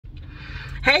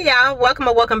Hey y'all, welcome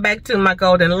or welcome back to My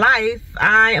Golden Life.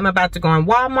 I am about to go in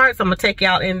Walmart, so I'm gonna take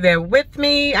y'all in there with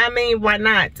me. I mean, why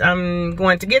not? I'm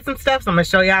going to get some stuff, so I'm gonna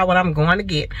show y'all what I'm going to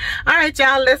get. All right,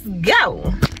 y'all, let's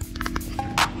go.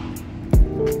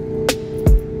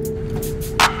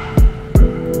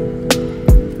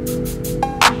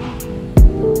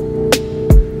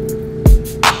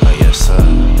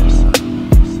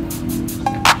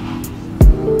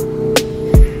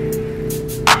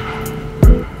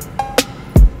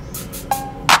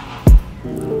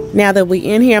 Now that we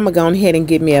in here, I'm gonna go ahead and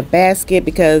get me a basket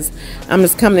because I'm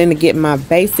just coming in to get my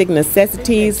basic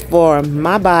necessities for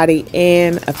my body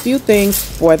and a few things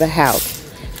for the house.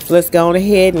 So let's go on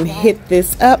ahead and hit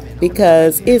this up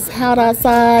because it's hot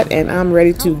outside and I'm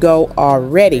ready to go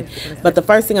already. But the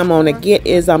first thing I'm gonna get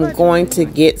is I'm going to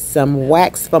get some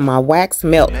wax for my wax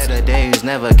melt. Better days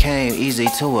never came easy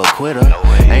to a quitter.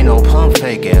 Ain't no pump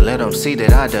faking, let them see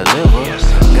that I deliver.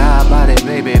 God body,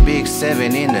 baby, big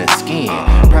 7 in the skin.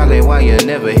 Probably why you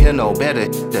never hear no better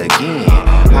again.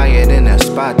 Higher than the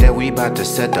spot that we about to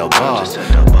set the bar.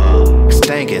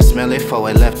 Stankin', smell it before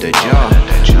it left the jar.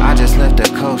 I just left the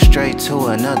coast straight to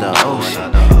another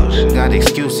ocean. Got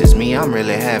excuses, me, I'm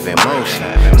really having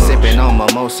motion. Sipping on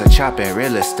mimosa, chopping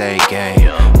real estate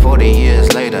game. 40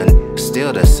 years later,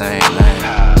 still the same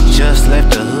lane. Just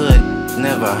left the hood,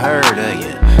 never heard of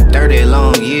you. 30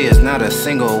 long years, not a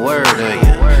single word of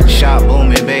you. Shop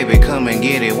booming, baby, come and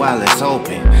get it while it's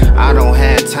open. I don't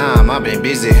have time, I've been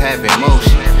busy having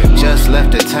motion. Just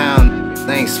left the town,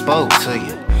 things spoke to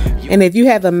you. And if you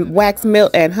have a wax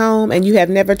melt at home and you have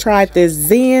never tried this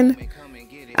Zen,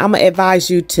 I'm gonna advise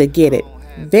you to get it.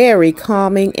 Very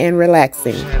calming and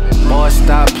relaxing. Boy,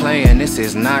 stop playing, this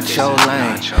is not your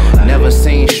lane. Never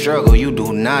seen struggle, you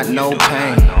do not know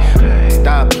pain.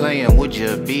 Stop playing, would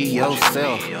you be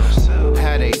yourself?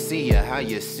 How they see you, how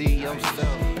you see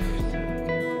yourself.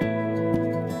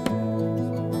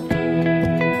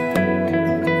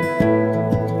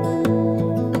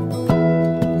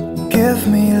 Give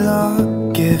me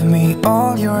love, give me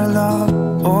all your love.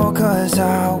 Oh, 'cause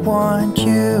I want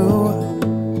you.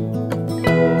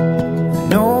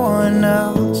 No one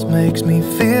else makes me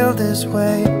feel this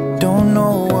way. Don't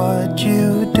know what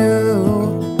you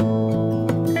do.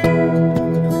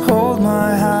 Hold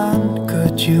my hand,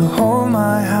 could you hold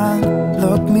my hand?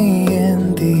 Look me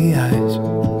in the eyes.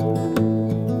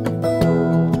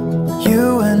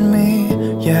 You and me,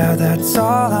 yeah, that's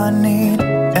all I need.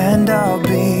 And I'll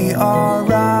be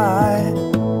alright.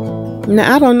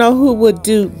 Now, I don't know who would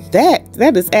do that.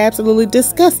 That is absolutely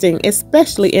disgusting,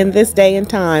 especially in this day and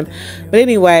time. But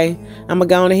anyway, I'm going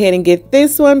to go on ahead and get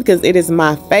this one because it is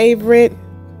my favorite.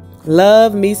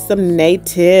 Love me some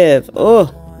Native.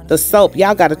 Oh, the soap.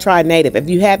 Y'all got to try Native. If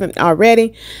you haven't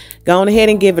already, go on ahead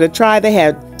and give it a try. They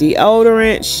have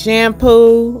deodorant,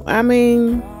 shampoo. I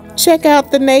mean, check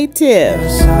out the Native.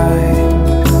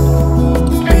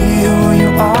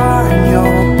 And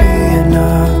you'll be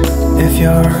enough if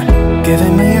you're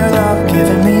giving me your love,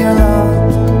 giving me your love.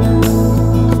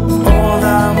 All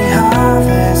that we have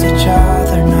is each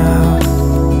other now.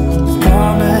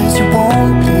 Promise you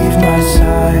won't leave my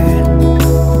side.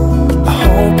 I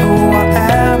hope who I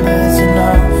am is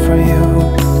enough for you.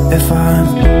 If I'm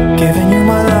giving you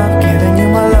my love, giving you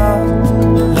my love,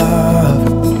 love.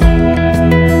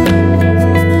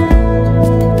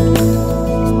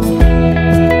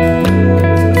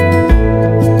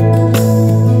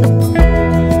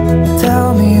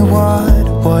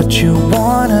 What you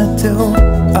wanna do,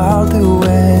 I'll do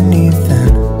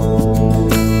anything.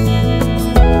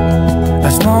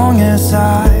 As long as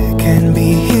I can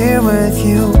be here with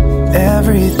you,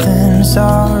 everything's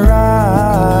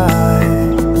alright.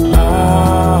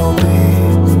 I'll be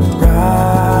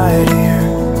right here.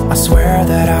 I swear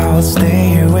that I'll stay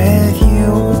here with you.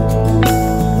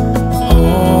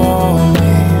 Hold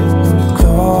me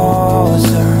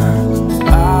closer.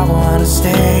 I wanna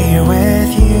stay here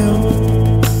with you.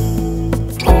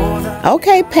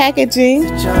 Okay, packaging.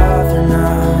 Each other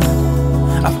now.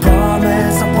 I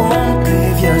promise I won't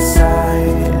leave your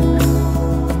side.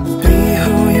 Be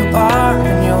who you are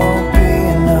and you'll be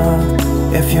enough.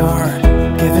 If you're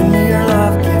giving me your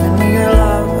love, giving me your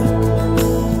love.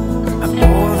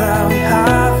 All that we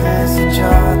have is each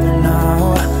other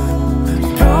now. I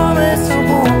promise I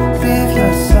won't leave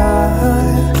your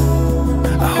side.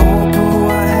 I hope who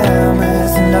I am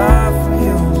is enough for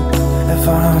you. If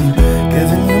I'm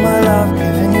giving you my love,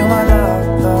 giving you my love,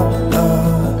 love,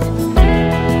 love.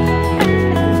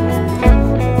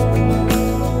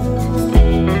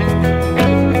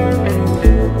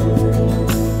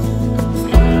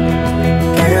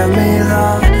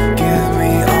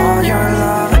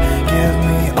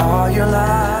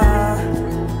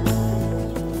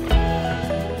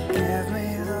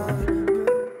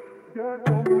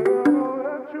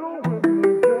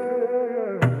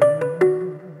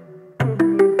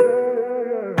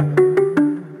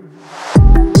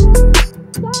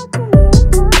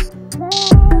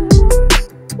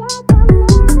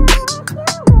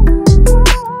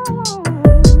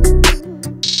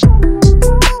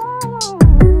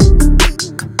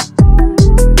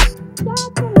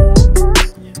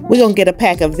 We're going to get a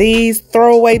pack of these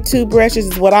throwaway toothbrushes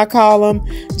is what I call them,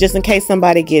 just in case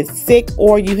somebody gets sick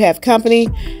or you have company.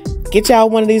 Get y'all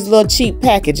one of these little cheap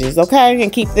packages, okay?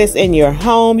 And keep this in your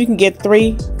home. You can get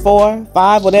 3, 4,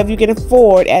 5, whatever you can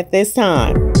afford at this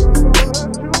time.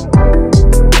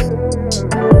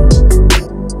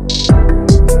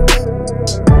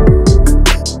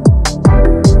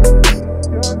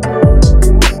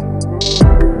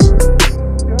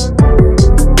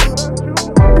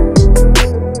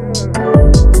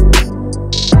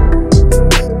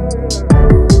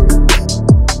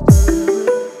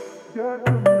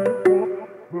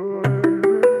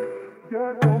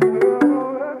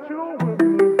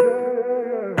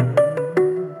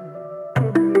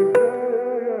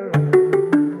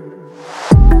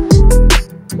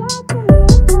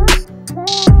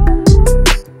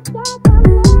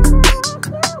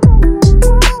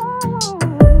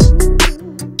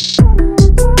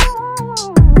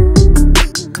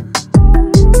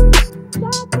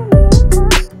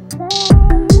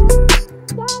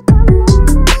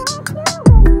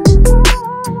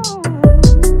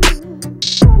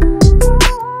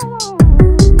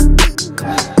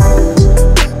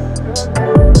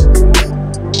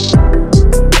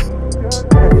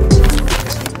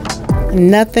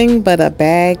 Nothing but a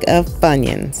bag of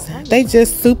Funyuns. They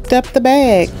just souped up the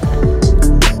bag.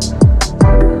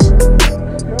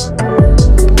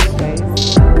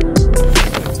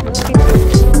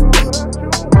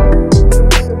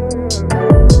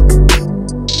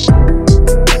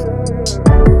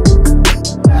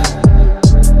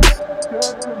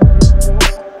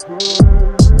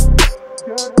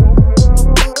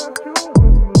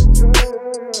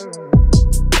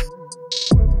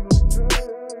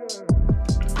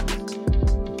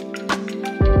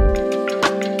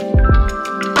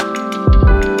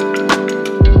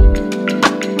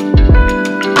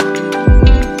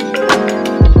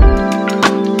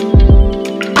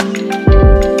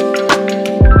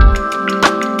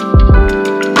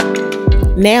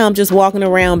 Now I'm just walking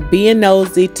around being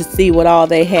nosy to see what all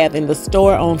they have in the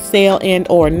store on sale and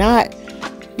or not.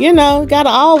 You know, gotta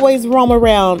always roam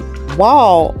around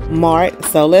Walmart.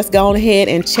 So let's go ahead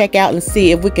and check out and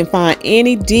see if we can find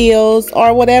any deals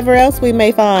or whatever else we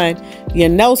may find. You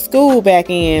know, school back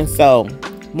in, so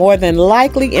more than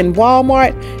likely in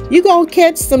Walmart, you gonna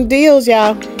catch some deals,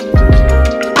 y'all.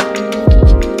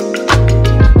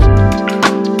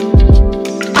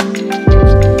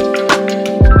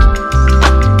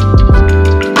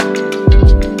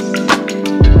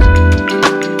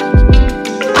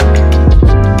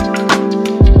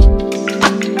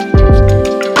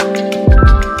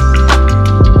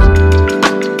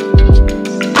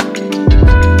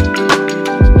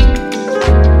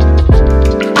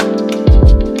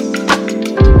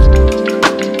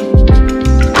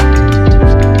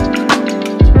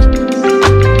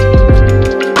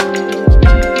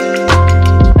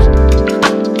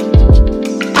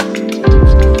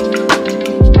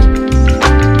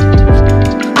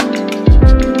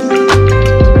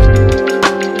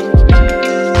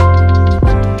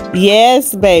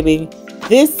 Yes, baby.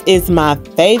 This is my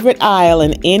favorite aisle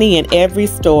in any and every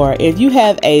store. If you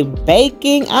have a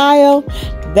baking aisle,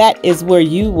 that is where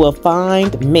you will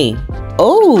find me.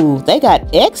 Oh, they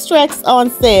got extracts on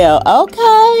sale.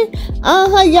 Okay.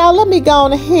 Y'all, let me go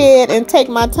on ahead and take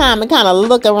my time and kind of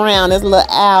look around this little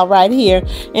aisle right here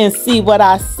and see what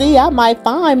I see. I might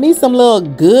find me some little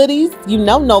goodies. You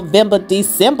know, November,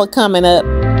 December coming up.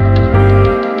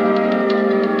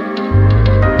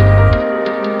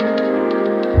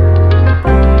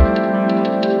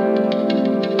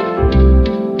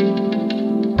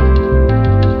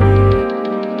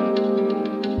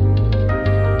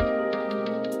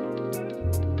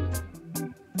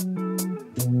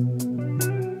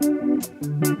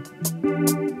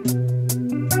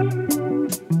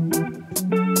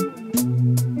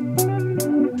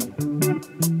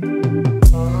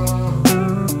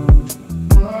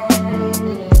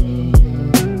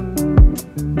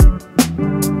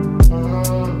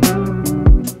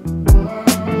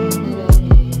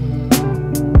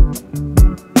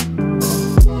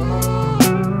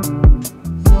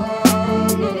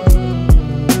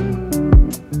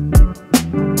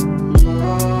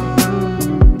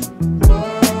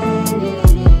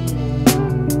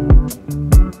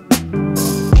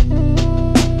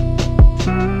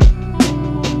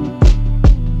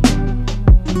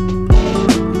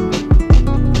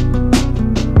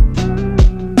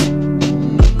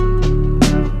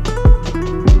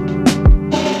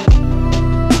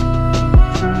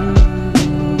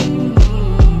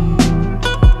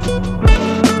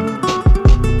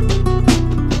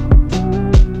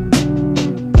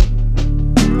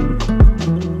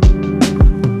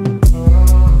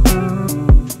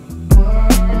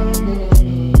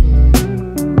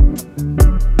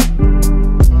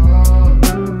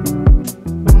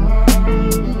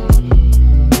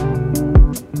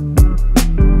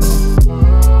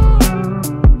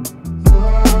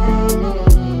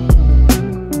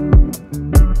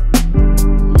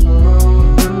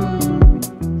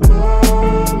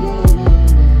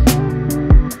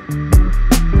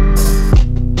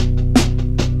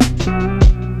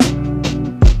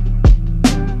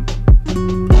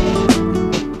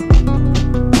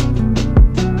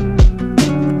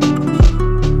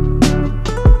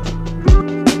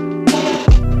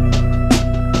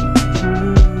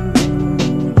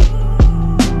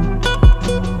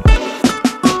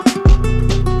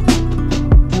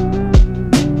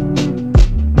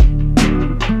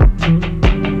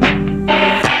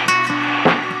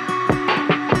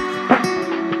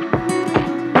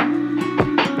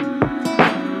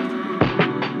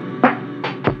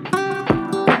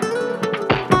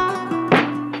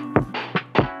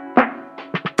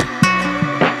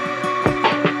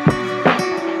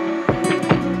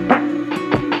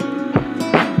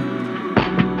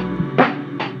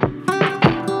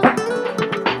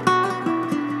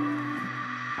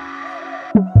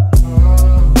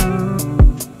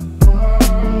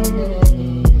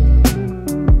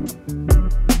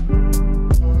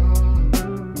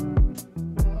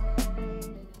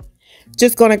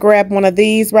 Just gonna grab one of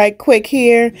these right quick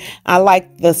here. I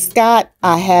like the Scott.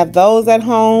 I have those at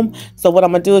home. So what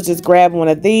I'm gonna do is just grab one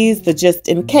of these, the just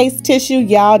in case tissue.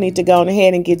 Y'all need to go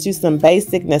ahead and get you some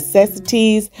basic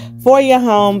necessities for your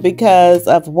home, because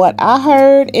of what I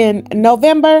heard in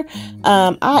November.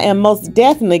 I am most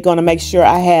definitely gonna make sure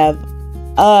I have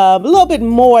a little bit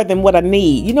more than what I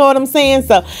need. You know what I'm saying?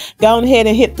 So go ahead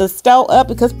and hit the stove up,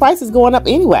 because price is going up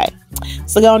anyway.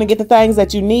 So go on and get the things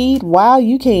that you need while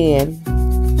you can.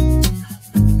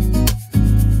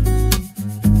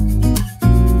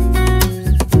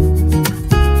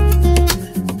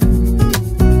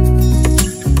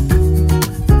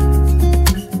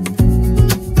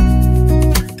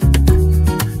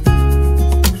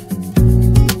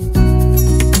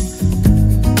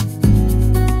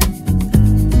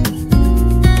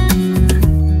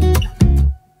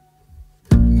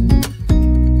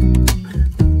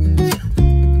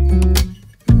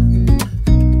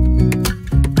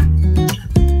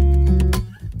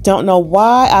 Don't know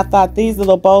why I thought these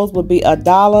little bowls would be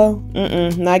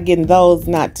 $1. Not getting those,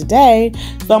 not today.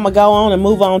 So I'm gonna go on and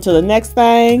move on to the next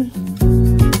thing.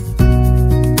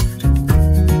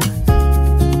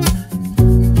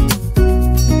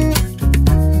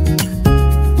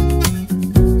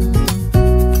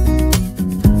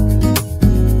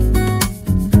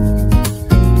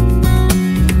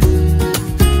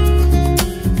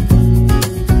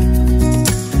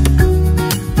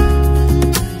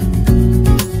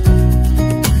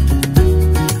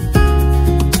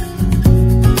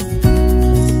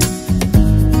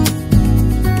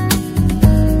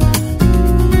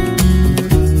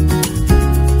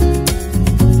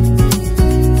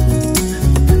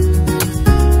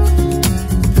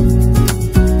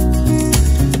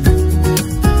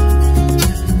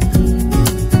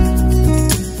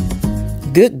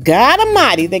 Good God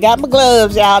Almighty, they got my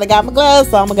gloves, y'all. They got my gloves,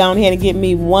 so I'm gonna go ahead and get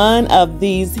me one of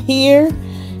these here.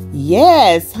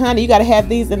 Yes, honey, you gotta have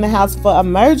these in the house for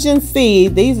emergency.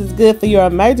 These is good for your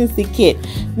emergency kit.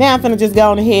 Now I'm gonna just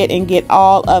go ahead and get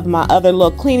all of my other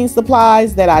little cleaning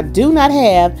supplies that I do not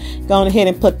have. Go ahead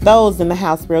and put those in the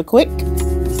house real quick.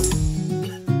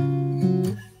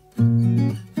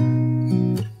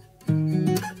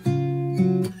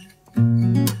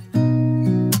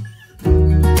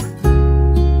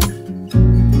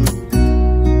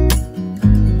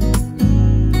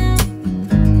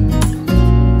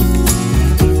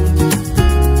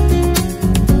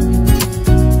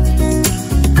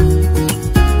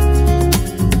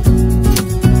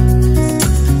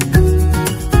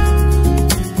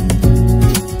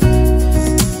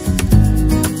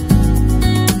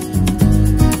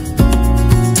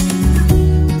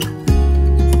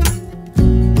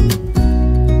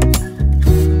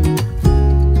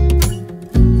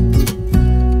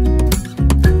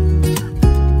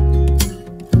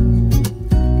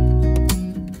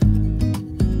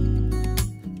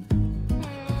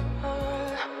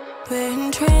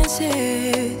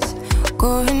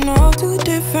 Going off to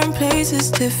different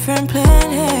places, different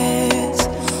planets.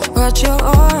 Watch your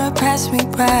aura pass me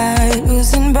by,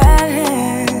 losing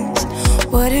balance.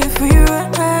 What if we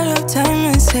run out of time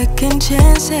and second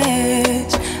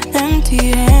chances?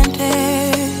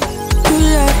 Empty-handed. You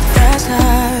like the fast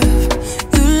life,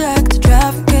 you like to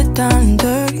drive and get down and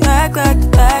dirty, act like the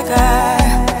bad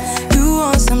guy. You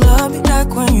want some love, you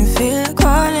like when you feel like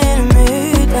calling at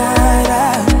midnight.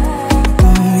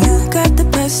 You got the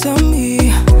best of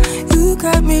me, you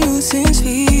got me losing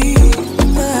sleep.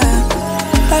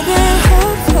 I've been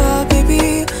hopeful,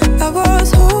 baby, I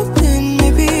was hoping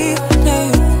maybe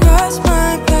that you cross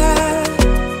my path.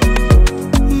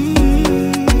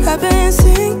 I've been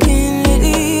sinking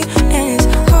lately, and it's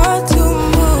hard to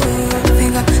move. I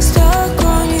think I'm stuck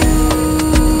on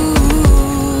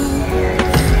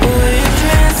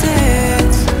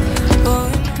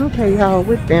you. Okay, y'all,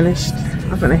 we're finished.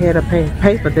 I'm gonna head up and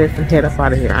pay for this and head up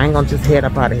out of here. I ain't gonna just head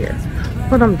up out of here,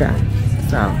 but I'm done.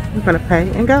 So we're gonna pay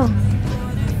and go.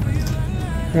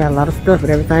 Yeah, a lot of stuff, but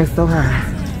everything's so high.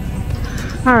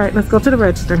 All right, let's go to the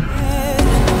register.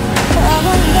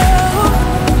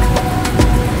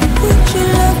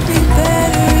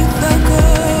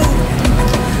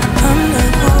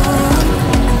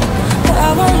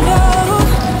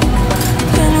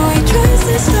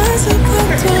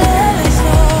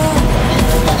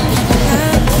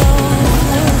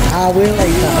 I will let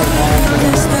you know.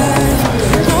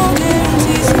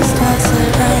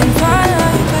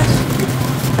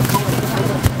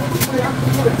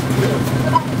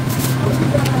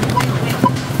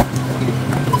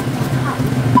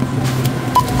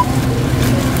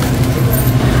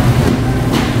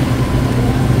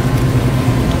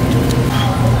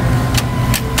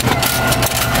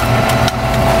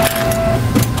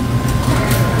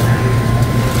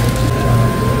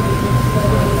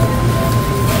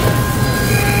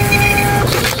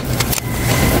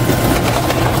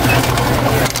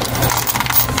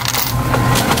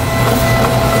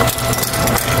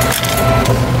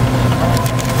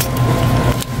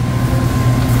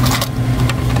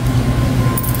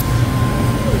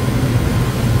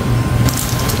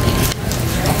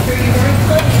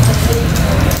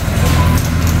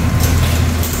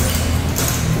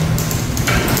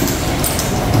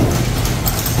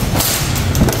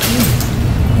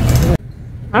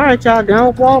 All right, y'all, done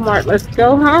with Walmart. Let's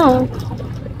go home.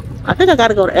 I think I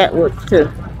gotta go to Atwood's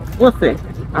too. We'll see.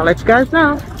 I'll let you guys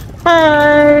know.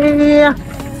 Bye.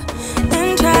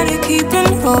 And try to keep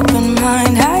an open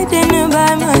mind, hiding it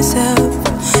by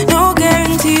myself. No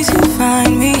guarantees you'll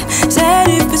find me. Said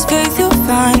if it's faith you'll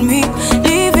find me.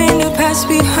 Leaving the past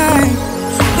behind.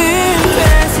 We're in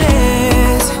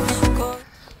places.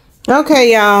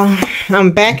 Okay, y'all,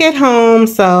 I'm back at home,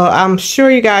 so I'm sure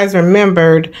you guys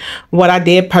remembered what I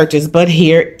did purchase, but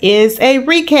here is a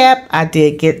recap. I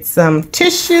did get some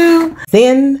tissue,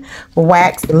 Zen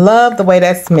wax. Love the way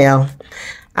that smells.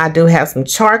 I do have some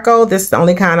charcoal. This is the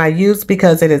only kind I use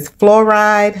because it is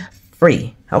fluoride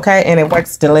free. Okay, and it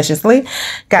works deliciously.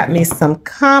 Got me some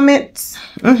Comet.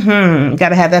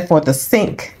 Gotta have that for the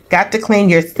sink. Got to clean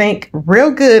your sink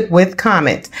real good with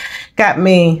Comet. Got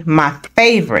me my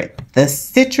favorite, the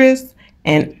citrus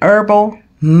and herbal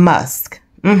musk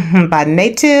by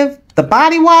Native, the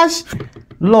body wash.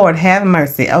 Lord have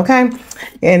mercy. Okay,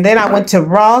 and then I went to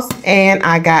Ross and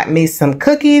I got me some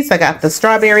cookies. I got the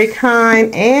strawberry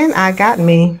kind, and I got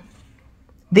me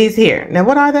these here. Now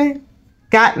what are they?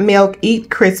 Got Milk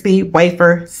Eat Crispy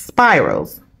Wafer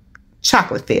Spirals,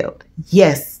 chocolate filled.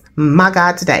 Yes, my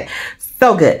God, today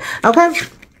so good. Okay,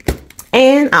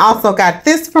 and I also got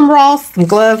this from Ross, some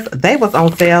gloves. They was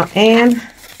on sale, and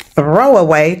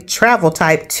throwaway travel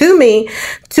type to me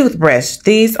toothbrush.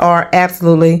 These are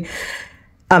absolutely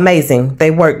amazing.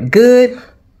 They work good.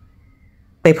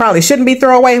 They probably shouldn't be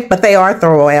throwaway, but they are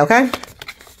throwaway. Okay,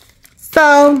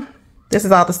 so this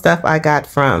is all the stuff I got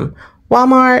from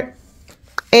Walmart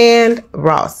and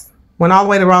Ross. Went all the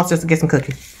way to Ross just to get some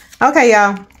cookies. Okay,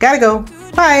 y'all, gotta go.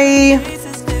 Bye.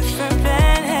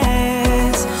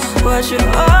 What you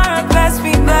are